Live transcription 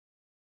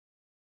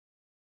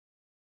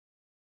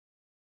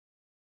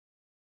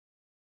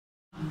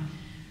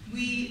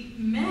We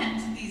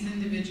met these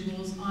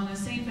individuals on a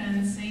St.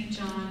 Ben's, St.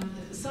 John,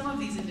 some of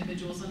these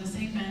individuals on a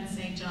St. Ben's,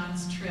 St.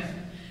 John's trip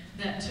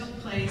that took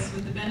place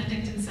with the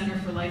Benedict Center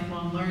for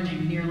Lifelong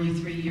Learning nearly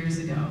 3 years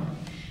ago.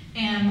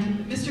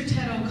 And Mr.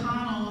 Ted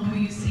O'Connell, who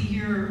you see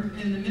here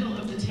in the middle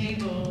of the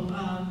table,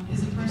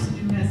 is a person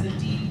who has a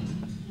deep,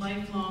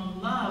 lifelong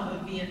love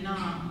of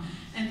Vietnam.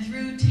 And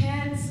through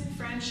Ted's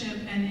friendship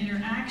and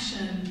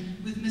interaction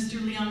with Mr.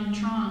 Leung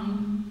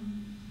Trong,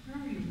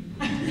 where are you?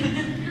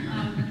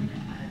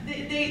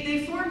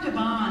 They formed a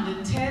bond,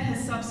 and Ted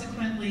has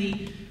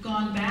subsequently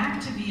gone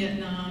back to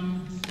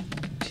Vietnam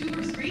 2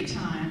 or 3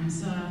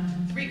 times,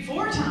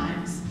 4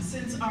 times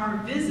since our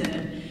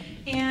visit.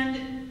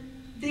 And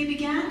they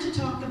began to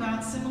talk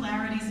about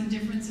similarities and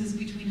differences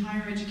between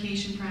higher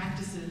education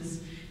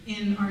practices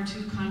in our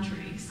 2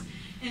 countries.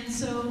 And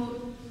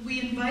so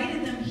we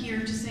invited them here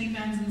to St.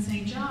 Ben's and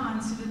St.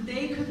 John's so that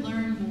they could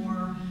learn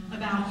more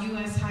about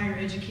U.S. higher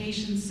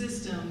education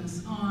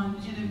systems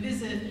in a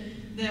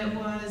visit that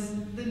was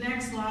the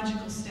next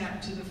logical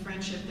step to the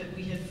friendship that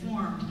we had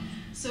formed.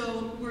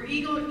 So we're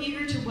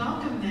eager to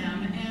welcome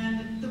them,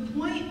 and the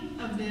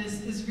point of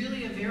this is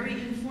really a very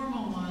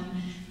informal one.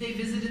 They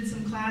visited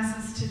some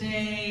classes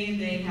today,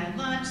 they had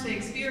lunch, they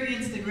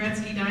experienced the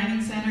Gretzky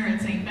Dining Center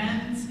at St.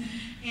 Ben's,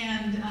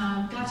 and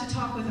got to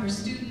talk with our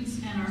students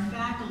and our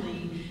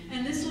faculty.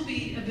 And this will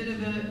be a bit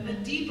of a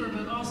deeper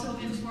but also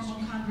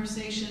informal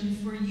conversation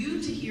for you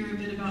to hear a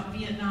bit about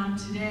Vietnam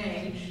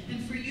today,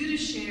 and for you to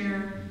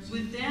share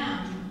with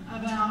them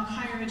about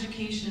higher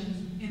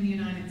education in the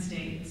United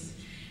States.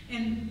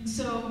 And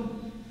so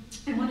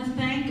I want to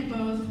thank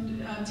both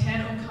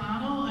Ted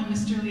O'Connell and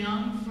Mr.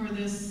 Leung for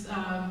this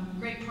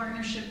great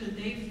partnership that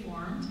they've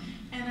formed.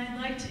 And I'd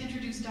like to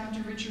introduce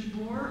Dr. Richard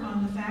Bohr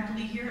on the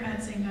faculty here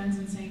at St. Ben's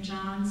and St.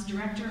 John's,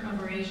 Director of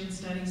our Asian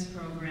Studies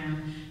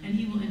program, and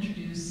he will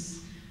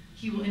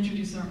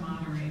introduce our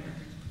moderator.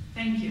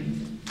 Thank you.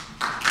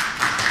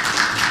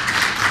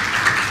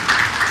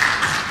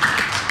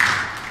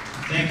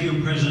 Thank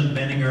you, President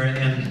Benninger,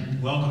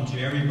 and welcome to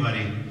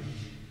everybody.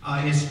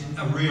 It's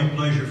a real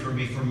pleasure for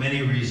me, for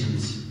many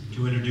reasons,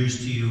 to introduce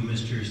to you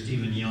Mr.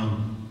 Stephen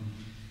Young,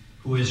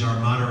 who is our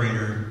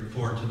moderator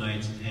for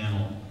tonight's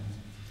panel.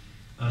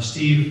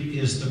 Steve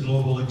is the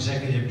Global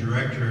Executive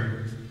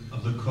Director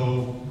of the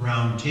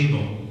Round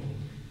Table,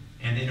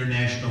 an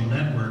international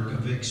network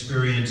of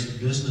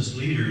experienced business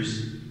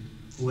leaders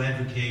who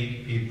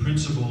advocate a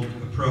principled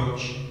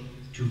approach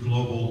to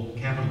global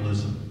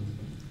capitalism.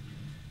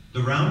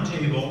 The Round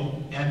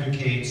Table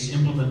advocates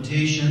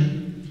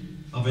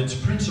implementation of its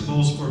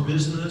principles for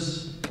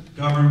business,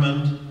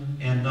 government,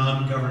 and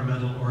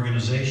non-governmental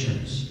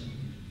organizations,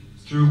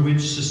 through which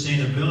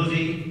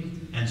sustainability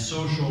and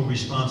social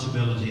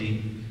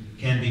responsibility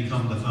can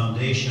become the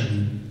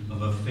foundation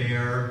of a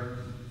fair,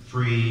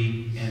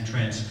 free, and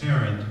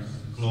transparent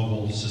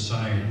global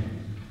society.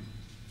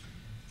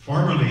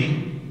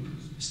 Formerly,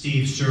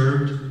 Steve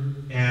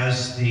served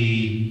as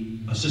the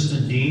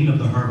Assistant Dean of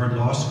the Harvard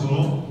Law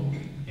School,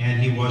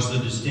 and he was the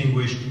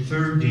distinguished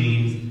 3rd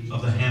Dean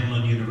of the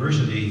Hamlin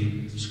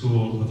University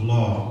School of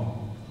Law.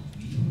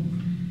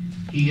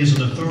 He is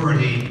an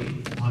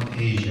authority on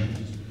Asia,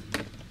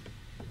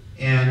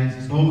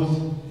 and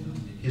both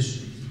his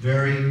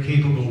very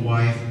capable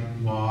wife,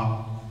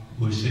 Hua,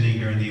 who is sitting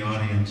here in the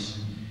audience,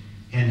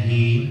 and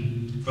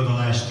he, for the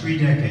last 3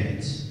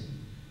 decades,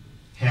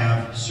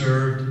 have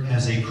served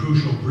as a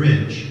crucial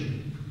bridge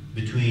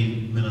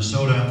between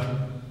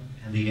Minnesota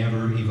and the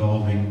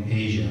ever-evolving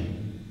Asia.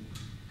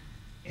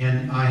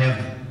 And I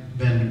have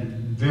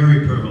been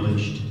very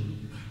privileged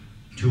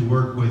to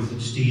work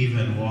with Steve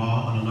and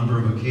Hua on a number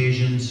of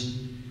occasions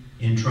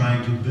in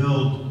trying to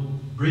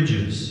build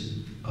bridges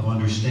of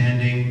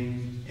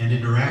understanding and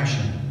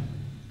interaction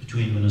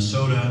between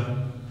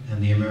Minnesota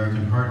and the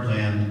American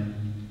heartland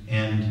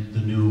and the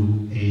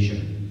new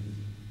Asia.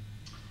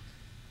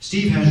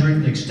 Steve has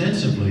written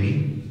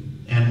extensively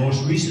and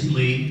most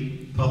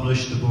recently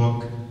published the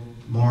book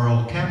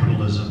Moral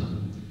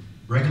Capitalism,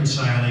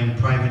 Reconciling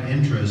Private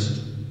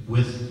Interest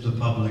with the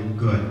Public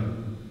Good.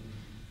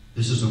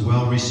 This is a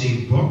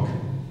well-received book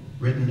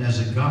written as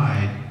a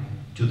guide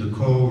to the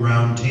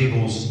Round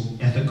Table's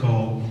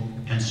ethical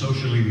and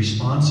socially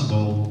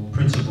responsible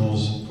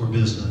principles for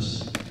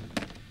business.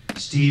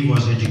 Steve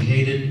was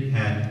educated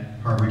at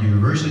Harvard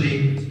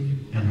University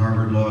and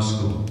Harvard Law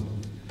School.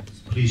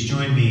 Please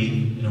join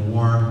me in a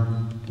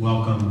warm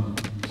welcome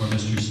for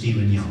Mr.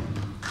 Stephen Young.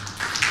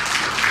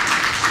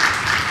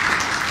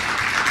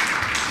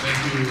 Thank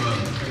you,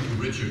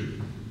 Richard.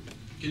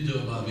 Kính thưa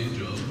bà viện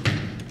trưởng,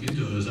 kính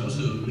thưa giáo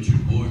sư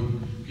Richard Bohr,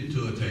 kính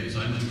thưa thầy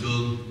Simon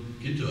Cương,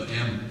 kính thưa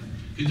em,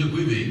 kính thưa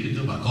quý vị, kính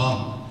thưa bà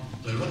con.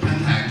 Tôi rất hân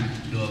hạnh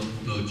được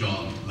lựa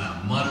chọn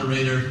làm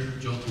moderator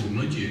cho cuộc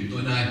nói chuyện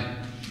tối nay.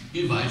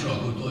 Cái vai trò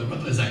của tôi rất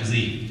là giản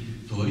dị.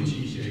 Tôi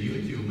chỉ sẽ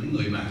giới thiệu mấy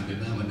người bạn Việt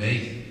Nam ở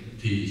đây.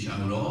 Thì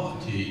sau đó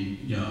thì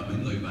nhờ mấy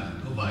người bạn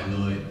có vài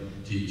lời.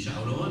 Thì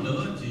sau đó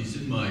nữa thì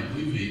xin mời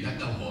quý vị đặt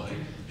câu hỏi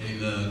hay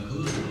là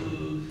cứ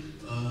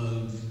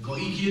có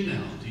ý kiến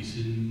nào thì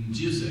xin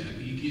chia sẻ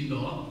cái ý kiến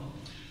đó.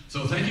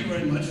 So thank you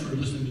very much for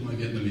listening to my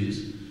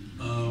Vietnamese.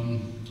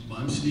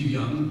 I'm Steve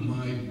Young.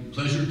 My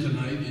pleasure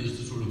tonight is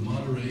to sort of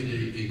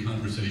moderate a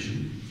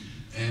conversation.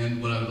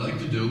 And what I would like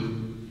to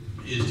do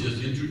is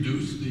just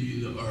introduce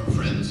our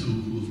friends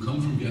who have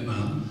come from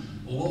Vietnam,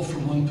 all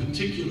from one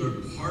particular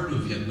part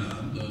of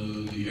Vietnam,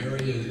 the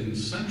area in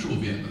central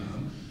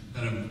Vietnam,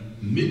 kind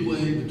of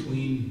midway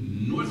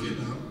between North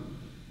Vietnam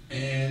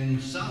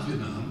and South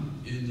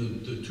Vietnam, in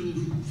the two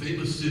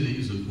famous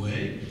cities of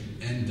Hue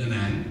and Da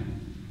Nang.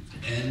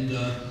 And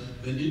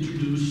then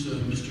introduce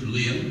Mr.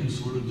 Liam, who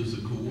sort of is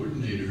the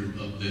coordinator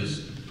of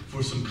this,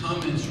 for some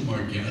comments from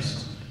our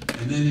guests,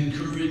 and then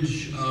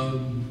encourage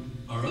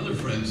our other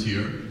friends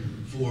here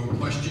for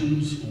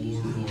questions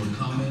or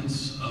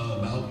comments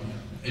about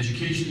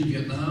education in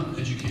Vietnam,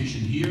 education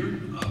here,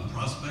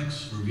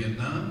 prospects for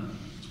Vietnam.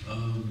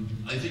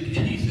 I think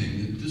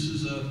anything. This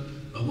is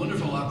a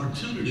wonderful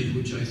opportunity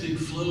which I think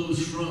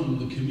flows from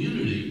the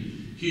community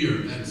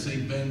here at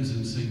St. Ben's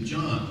and St.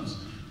 John's,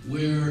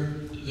 where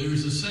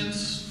there's a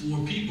sense for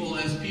people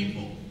as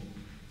people,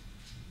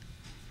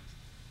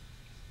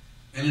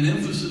 and an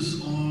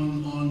emphasis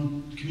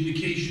on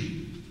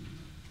communication,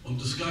 on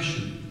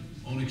discussion,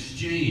 on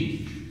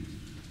exchange.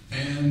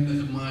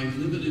 And my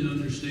limited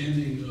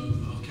understanding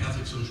of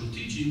Catholic social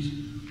teachings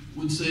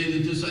would say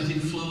that this, I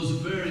think, flows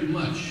very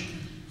much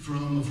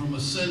from a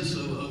sense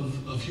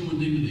of human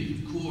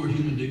dignity, core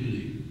human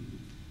dignity,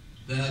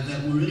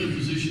 that we're in a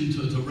position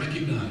to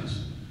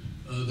recognize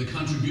the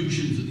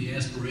contributions and the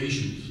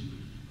aspirations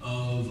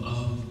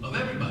of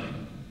everybody,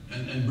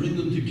 and bring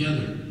them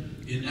together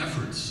in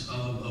efforts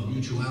of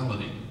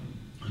mutuality.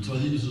 And so I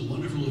think this is a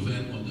wonderful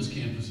event on this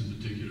campus in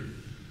particular.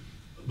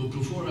 But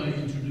before I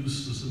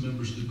introduce some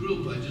members of the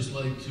group, I'd just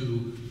like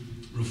to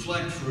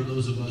reflect for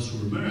those of us who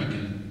are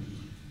American,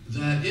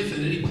 that if at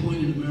any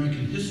point in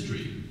American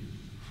history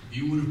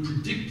you would have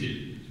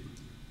predicted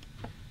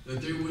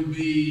that there would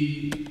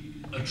be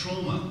a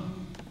trauma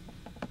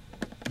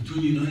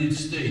between the United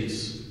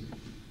States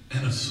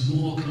and a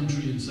small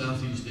country in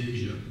Southeast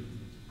Asia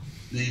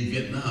named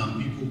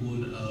Vietnam, people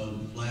would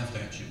have laughed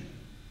at you.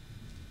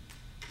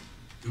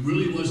 It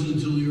really wasn't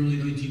until the early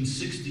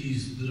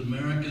 1960s that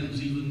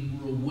Americans even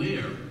were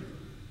aware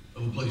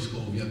of a place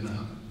called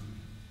Vietnam.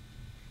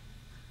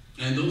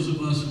 And those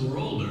of us who are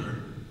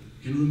older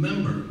can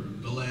remember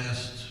the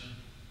last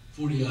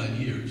 40-odd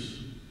years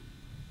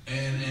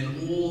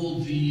and all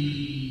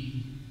the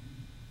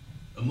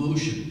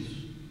emotions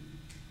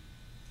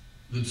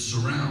that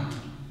surround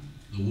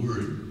the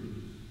word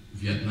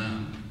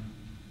Vietnam.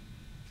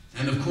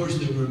 And of course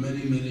there were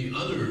many, many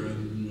other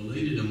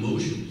related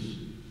emotions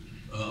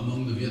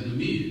among the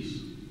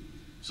Vietnamese.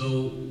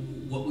 So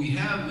what we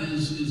have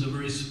is a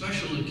very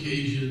special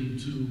occasion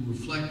to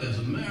reflect as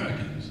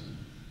Americans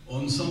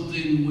on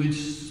something which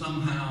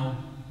somehow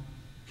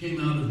came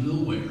out of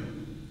nowhere,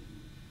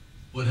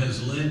 but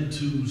has led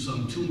to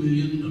some 2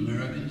 million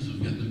Americans of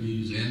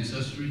Vietnamese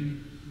ancestry,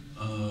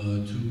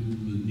 to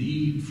the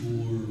need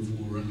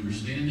for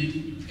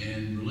understanding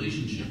and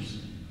relationships.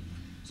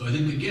 So I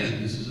think,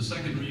 again, this is a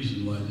second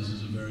reason why this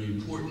is a very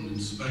important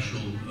and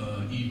special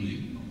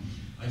evening.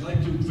 I'd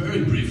like to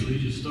very briefly,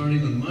 just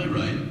starting on my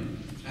right,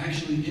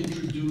 actually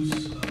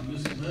introduce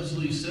Ms.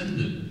 Leslie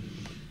Senden,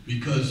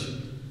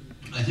 because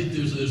I think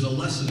there's a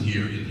lesson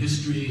here in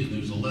history, and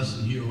there's a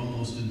lesson here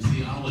almost in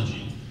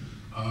theology,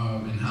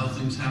 and how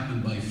things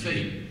happen by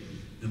fate.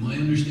 And my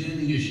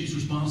understanding is she's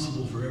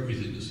responsible for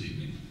everything this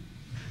evening,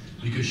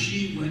 because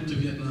she went to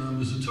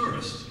Vietnam as a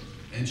tourist,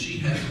 and she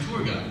had a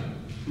tour guide,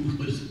 who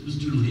was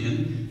Mr.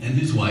 Lien and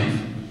his wife,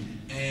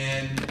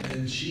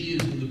 and she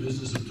is in the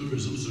business of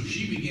tourism, so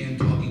she began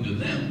talking to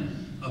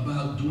them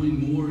about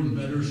doing more and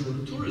better sort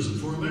of tourism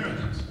for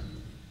Americans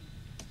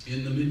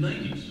in the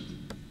mid-90s.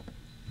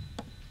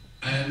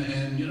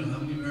 And you know, how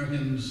many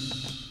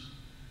Americans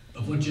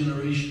of what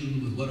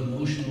generation, with what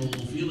emotional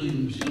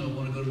feelings, you know,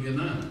 want to go to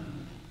Vietnam?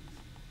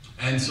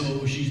 And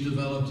so she's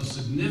developed a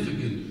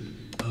significant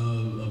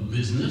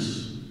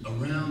business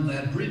around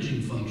that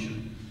bridging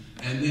function.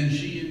 And then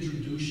she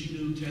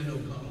knew Ted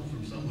O'Connell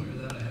from somewhere,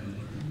 that I haven't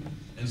learned.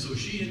 And so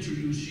she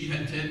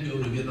had Ted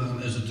go to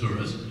Vietnam as a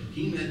tourist.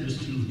 He met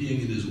Mr.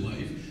 Liang and his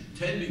wife.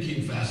 Ted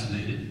became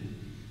fascinated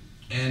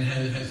and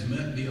has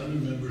met the other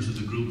members of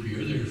the group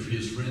here. They're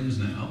his friends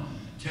now.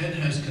 Ted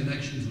has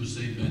connections with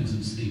St. Ben's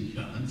and St.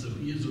 John's, so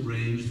he has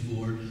arranged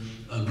for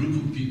a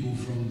group of people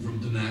from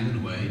Da Nang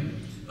and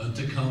Hue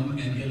to come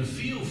and get a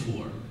feel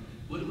for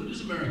what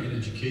is American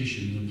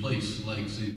education in a place like St.